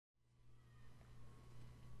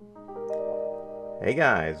Hey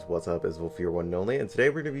guys, what's up? It's Volf, your one and only, and today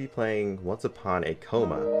we're going to be playing Once Upon a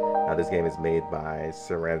Coma. Now this game is made by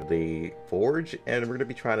Serenity Forge, and we're going to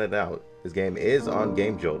be trying it out. This game is on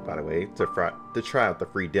Game Jolt, by the way, to try out the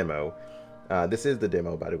free demo. This is the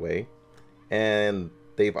demo, by the way, and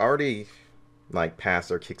they've already passed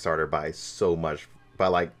their Kickstarter by so much, by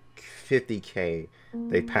like 50K.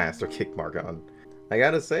 They passed their kick mark on. I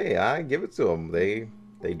gotta say, I give it to them. They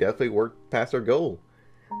definitely worked past their goal.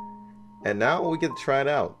 And now we get to try it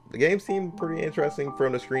out. The game seemed pretty interesting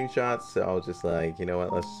from the screenshots, so I was just like, you know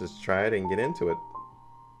what, let's just try it and get into it.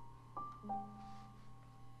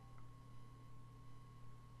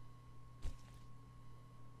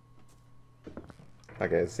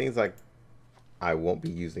 Okay, it seems like I won't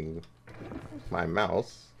be using my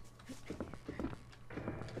mouse.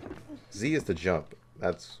 Z is to jump.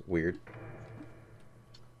 That's weird.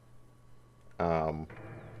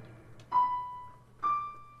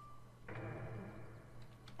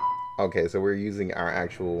 Okay, so we're using our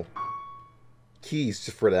actual keys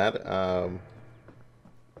for that.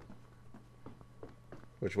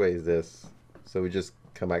 Which way is this? So we just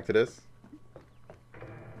come back to this?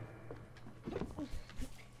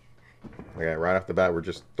 Okay, right off the bat, we're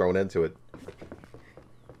just thrown into it.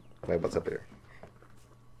 Wait, what's up here?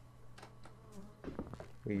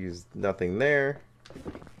 We use nothing there.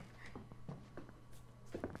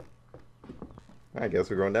 I guess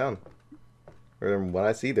we're going down. From what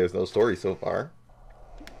I see, there's no story so far.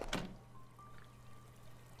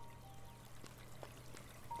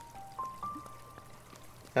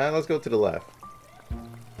 Let's go to the left.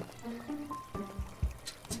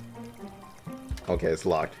 Okay, it's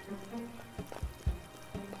locked.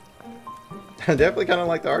 I definitely kind of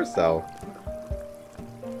like the art style.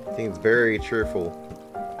 Seems very cheerful.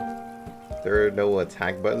 There are no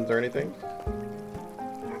attack buttons or anything?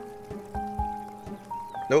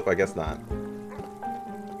 Nope, I guess not.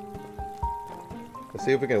 Let's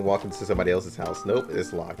see if we can walk into somebody else's house. Nope,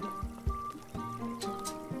 it's locked.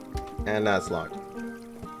 And that's locked.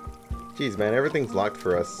 Jeez, man, everything's locked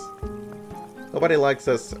for us. Nobody likes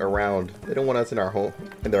us around. They don't want us in our home,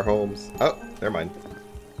 in their homes. Oh, never mind.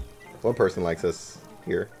 One person likes us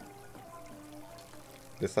here.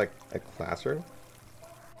 It's like a classroom.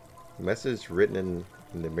 Message written in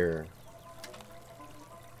the mirror.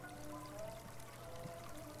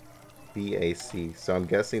 BAC. So I'm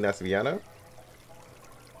guessing that's Vienna.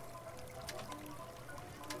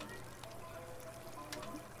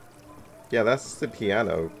 Yeah, that's the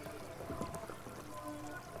piano.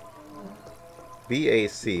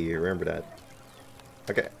 BAC, remember that.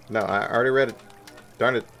 Okay, no, I already read it.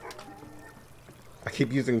 Darn it. I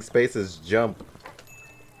keep using space as jump.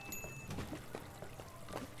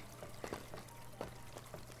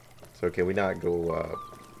 So can we not go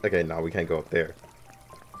okay, no, we can't go up there.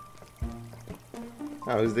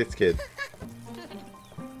 Oh, who's this kid?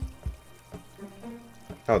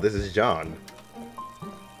 Oh, this is John.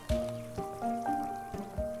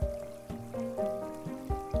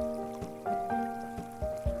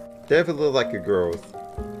 Definitely look like a girl.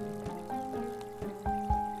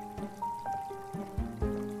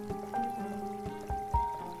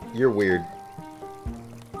 You're weird.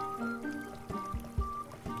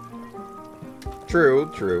 True,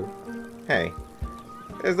 true. Hey,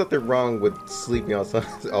 there's nothing wrong with sleeping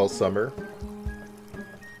all summer.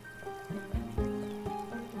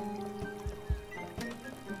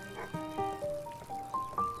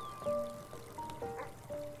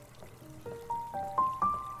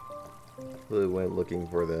 Really went looking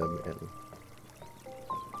for them and...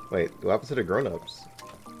 Wait, what happened to the grown-ups?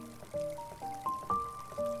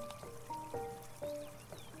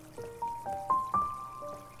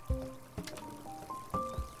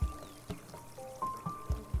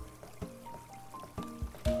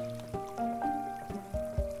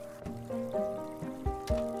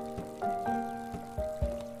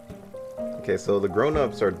 Okay, so the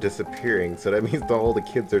grown-ups are disappearing, so that means all the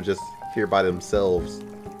kids are just here by themselves.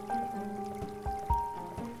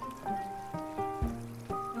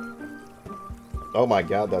 Oh my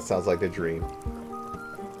god, that sounds like a dream.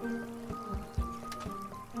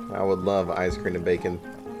 I would love ice cream and bacon.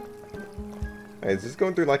 Hey, is this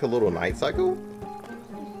going through like a little night cycle?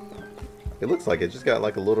 It looks like it just got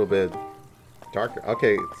like a little bit darker.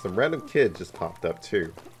 Okay, some random kid just popped up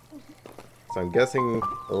too. So I'm guessing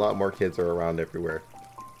a lot more kids are around everywhere.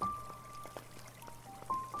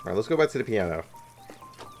 Alright, let's go back to the piano.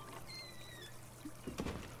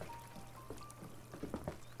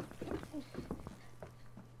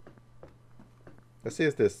 Let's see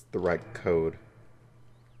if this is the right code.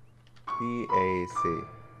 BAC.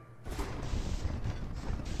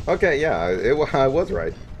 Okay, yeah, I was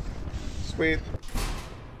right. Wait.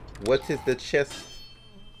 What is the chest?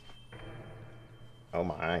 Oh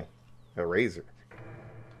my. A razor.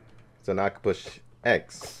 So now I can push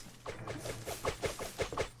X.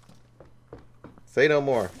 Say no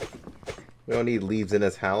more. We don't need leaves in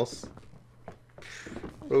this house.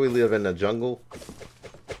 What do we live in the jungle?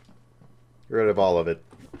 Get rid of all of it.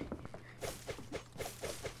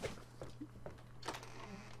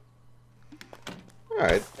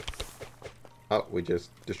 Alright. Oh, we just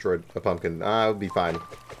destroyed a pumpkin. I'll be fine.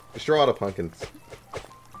 Destroy all the pumpkins.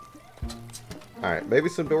 Alright, maybe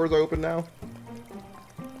some doors are open now?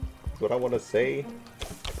 That's what I want to say.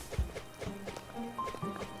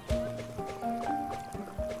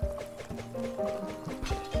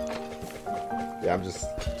 Yeah, I'm just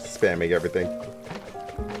spamming everything.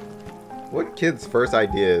 What kid's first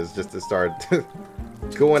idea is just to start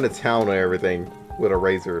going to town on everything with a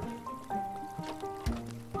razor?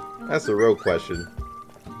 That's the real question.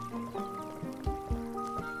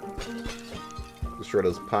 Destroy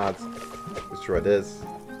those pots. Destroy this.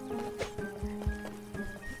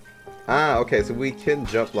 Ah, okay, so we can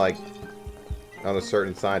jump like on a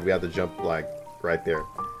certain side. We have to jump like right there.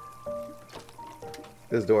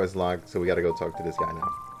 This door is locked, so we gotta go talk to this guy now.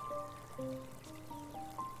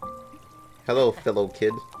 Hello, fellow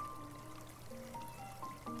kid.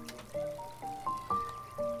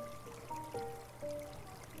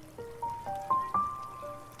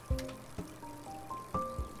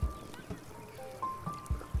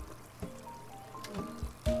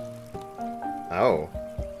 Oh.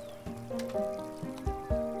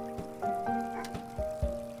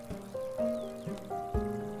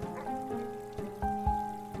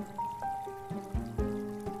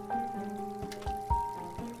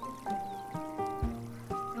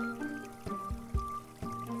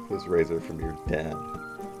 This razor from your dad.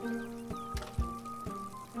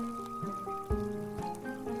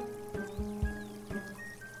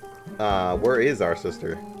 Where is our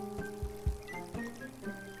sister?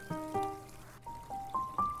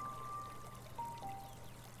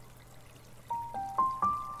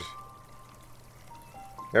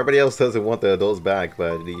 Everybody else doesn't want the adults back,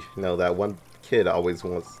 but you know, that one kid always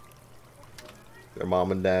wants their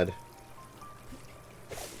mom and dad.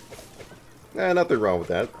 Nothing wrong with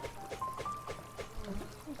that.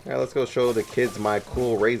 Alright, let's go show the kids my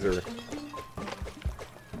cool razor.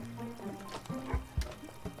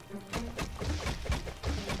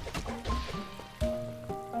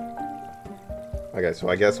 Okay, so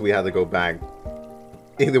I guess we have to go back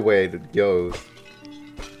either way it goes.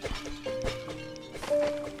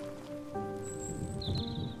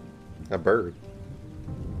 A bird.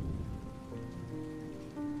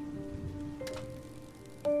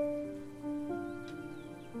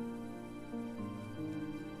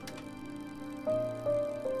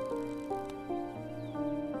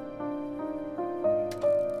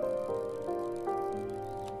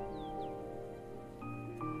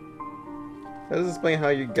 That doesn't explain how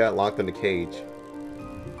you got locked in the cage.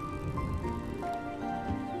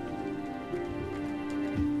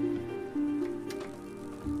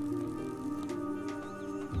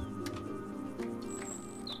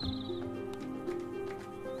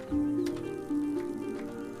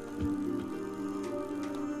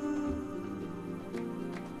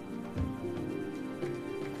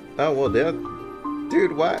 Oh well,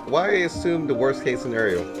 dude, why assume the worst case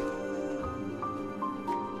scenario?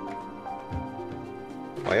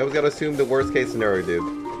 I always gotta assume the worst case scenario, dude.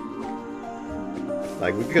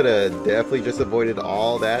 Like, we could have definitely just avoided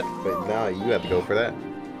all that, but now you have to go for that.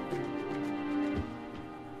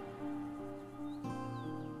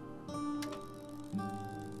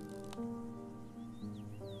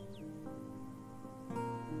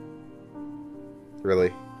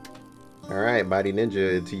 Really? Alright, Mighty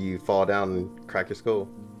Ninja, until you fall down and crack your skull.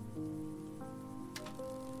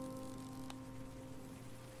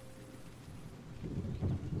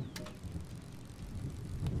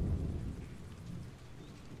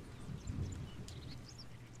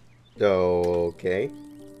 Okay.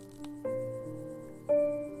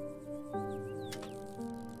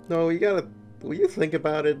 No, you gotta... When you think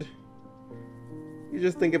about it, you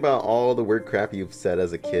just think about all the weird crap you've said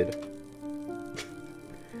as a kid.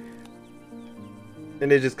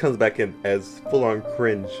 And it just comes back in as full-on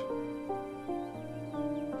cringe.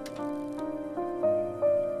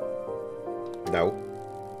 No.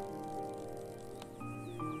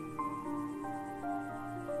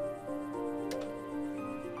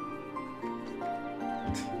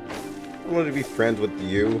 I want to be friends with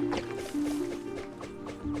you.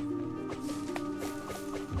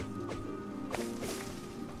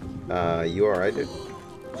 You alright, dude?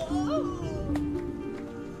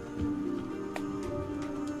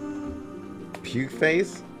 puke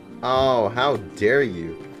face? Oh, how dare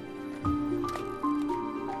you.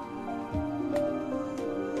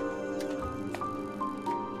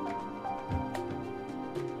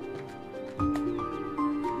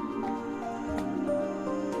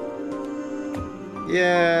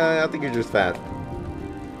 Yeah, I think you're just fat.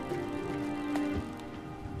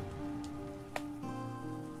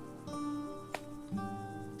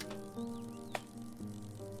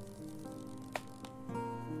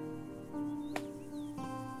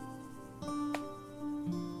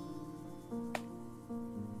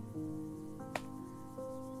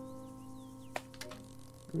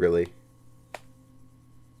 Really?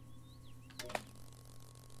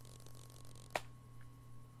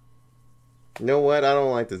 You know what? I don't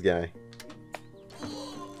like this guy.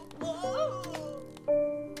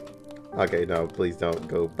 Okay, no, please don't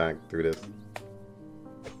go back through this.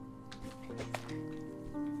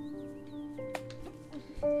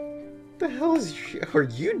 What the hell are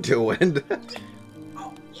you doing?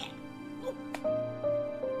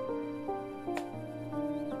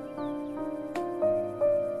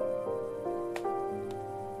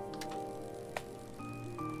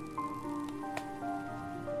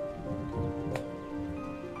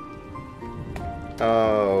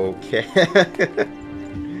 Okay.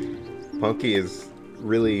 Punky is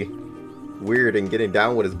really weird and getting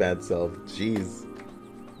down with his bad self. Jeez.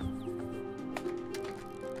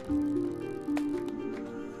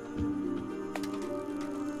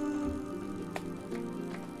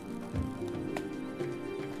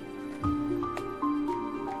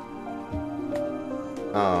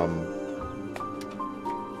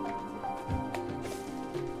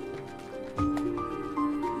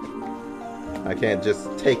 I can't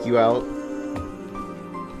just take you out.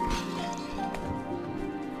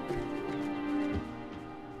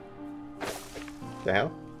 The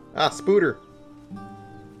hell? Ah, Spooter!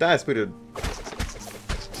 Die, Spooter!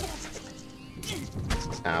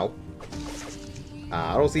 Ow.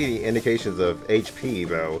 I don't see any indications of HP,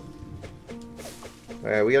 though.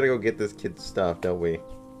 Alright, we gotta go get this kid's stuff, don't we?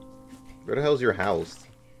 Where the hell's your house?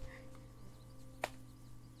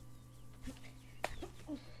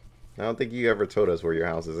 I don't think you ever told us where your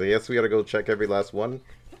house is. I guess we gotta go check every last one.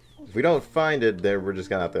 If we don't find it, then we're just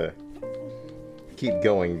gonna have to keep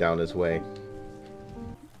going down this way.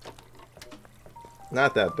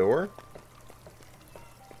 Not that door.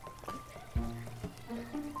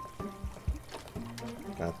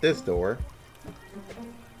 Not this door.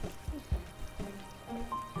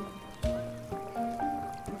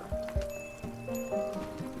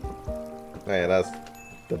 Oh yeah, that's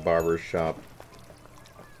the barber shop.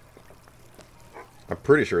 I'm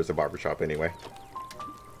pretty sure it's a barber shop anyway.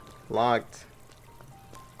 Locked.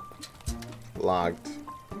 Locked.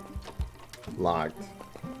 Locked.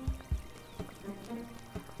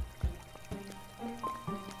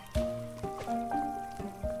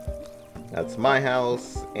 That's my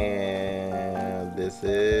house, and this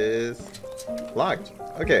is locked.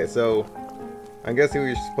 Okay, so I'm guessing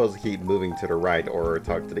we're supposed to keep moving to the right or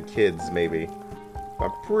talk to the kids, maybe.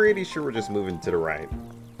 I'm pretty sure we're just moving to the right.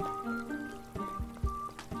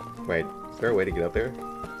 Wait, is there a way to get up there?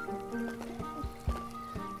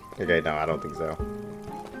 Okay, no, I don't think so.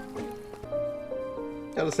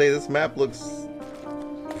 Gotta say, this map looks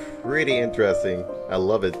pretty interesting. I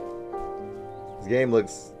love it. This game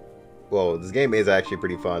looks... Well, this game is actually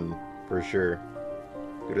pretty fun, for sure.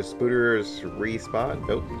 Do the spooters respawn?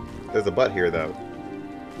 Nope. There's a butt here, though.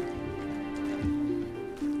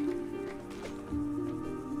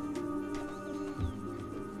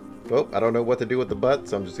 Oh, I don't know what to do with the butt,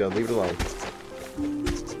 so I'm just gonna leave it alone.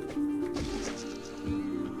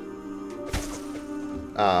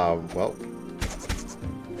 Well.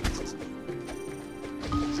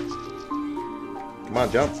 Come on,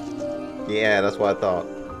 jump. Yeah, that's what I thought.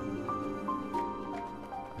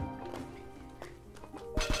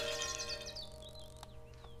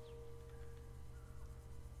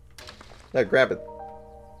 No, grab it.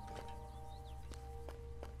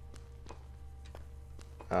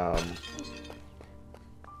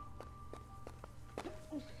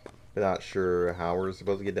 Not sure how we're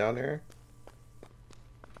supposed to get down there.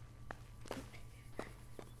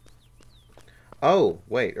 Oh,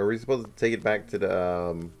 wait, are we supposed to take it back to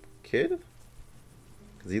the kid?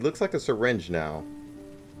 Because he looks like a syringe now.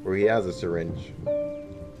 Or he has a syringe.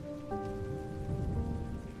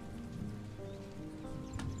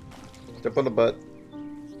 Jump on the butt.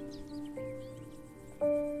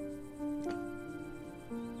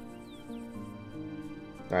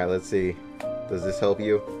 Alright, let's see. Does this help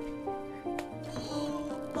you?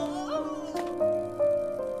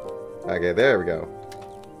 Okay, there we go.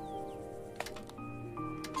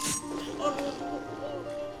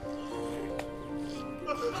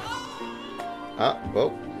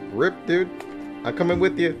 Well, rip, dude. I'm coming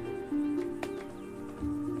with you.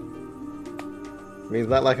 I mean, it's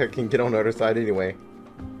not like I can get on the other side anyway.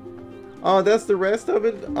 Oh, that's the rest of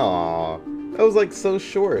it? Aw, that was like so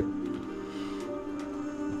short.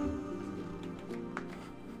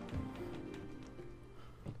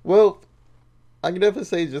 Well, I can definitely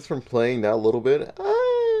say just from playing that a little bit,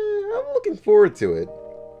 I'm looking forward to it.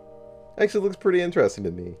 Actually looks pretty interesting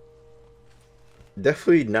to me.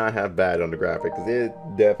 Definitely not half bad on the graphics. It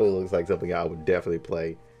definitely looks like something I would definitely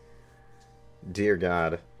play. Dear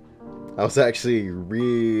God. I was actually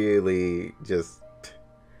really just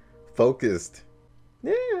focused.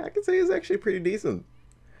 Yeah, I can say it's actually pretty decent.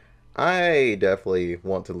 I definitely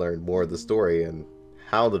want to learn more of the story and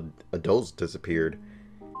how the adults disappeared.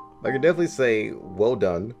 I can definitely say, well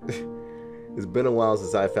done. It's been a while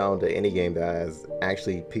since I found any game that has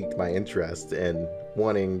actually piqued my interest in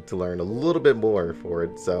wanting to learn a little bit more for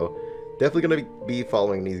it. So definitely going to be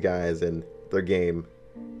following these guys in their game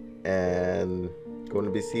and going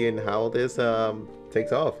to be seeing how this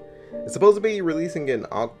takes off. It's supposed to be releasing in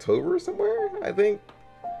October somewhere, I think.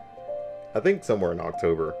 Somewhere in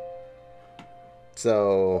October.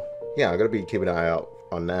 So yeah, I'm going to be keeping an eye out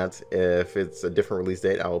on that. If it's a different release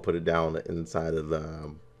date, I will put it down inside of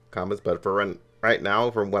the comments. But for right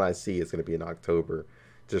now, from what I see, it's going to be in October,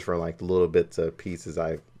 just from like little bits of pieces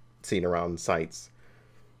I've seen around sites.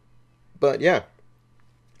 But yeah,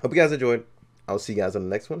 hope you guys enjoyed. I'll see you guys on the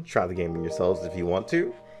next one. Try the game yourselves if you want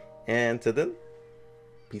to, and till then,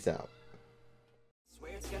 peace out.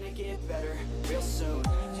 Swear it's gonna get better real soon.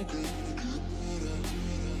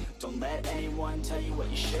 Don't let anyone tell you what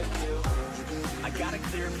you should do. I got a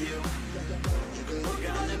clear view. We're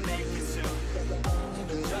gonna make it soon.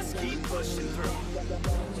 Just keep pushing through.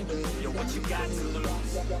 You're what you got to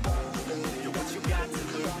lose. You're what you got to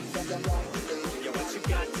lose. You're what you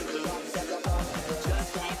got to lose.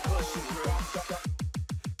 Just keep pushing through.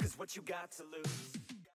 'Cause what you got to lose.